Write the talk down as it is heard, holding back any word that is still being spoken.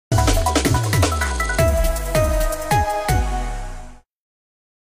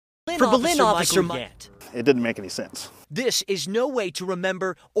For Berlin Officer Yant, it didn't make any sense. this is no way to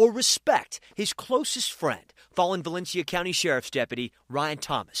remember or respect his closest friend, fallen Valencia County Sheriff's Deputy Ryan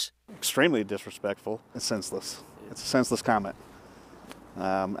Thomas. Extremely disrespectful and senseless. It's a senseless comment.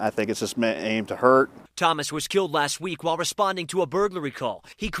 I think it's just aimed to hurt. Thomas was killed last week while responding to a burglary call.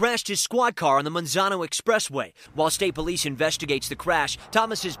 He crashed his squad car on the Manzano Expressway. While state police investigates the crash,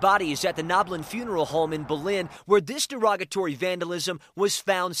 Thomas's body is at the Noblin Funeral Home in Berlin, where this derogatory vandalism was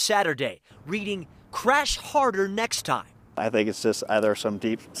found Saturday, reading, "Crash harder next time." I think it's just either some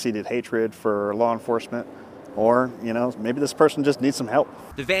deep-seated hatred for law enforcement or, maybe this person just needs some help.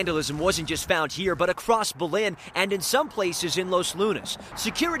 The vandalism wasn't just found here, but across Berlin and in some places in Los Lunas.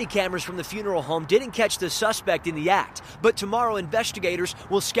 Security cameras from the funeral home didn't catch the suspect in the act, but tomorrow investigators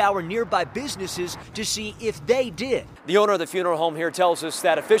will scour nearby businesses to see if they did. The owner of the funeral home here tells us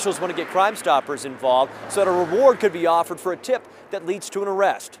that officials want to get Crime Stoppers involved so that a reward could be offered for a tip that leads to an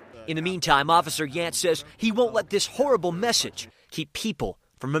arrest. In the meantime, Officer Yant says he won't let this horrible message keep people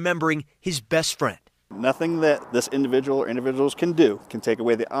from remembering his best friend. Nothing that this individual or individuals can do can take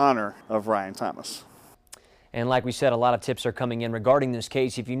away the honor of Ryan Thomas. And like we said, a lot of tips are coming in regarding this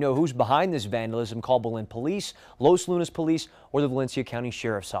case. If you know who's behind this vandalism, call Berlin Police, Los Lunas Police, or the Valencia County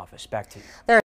Sheriff's Office. Back to you.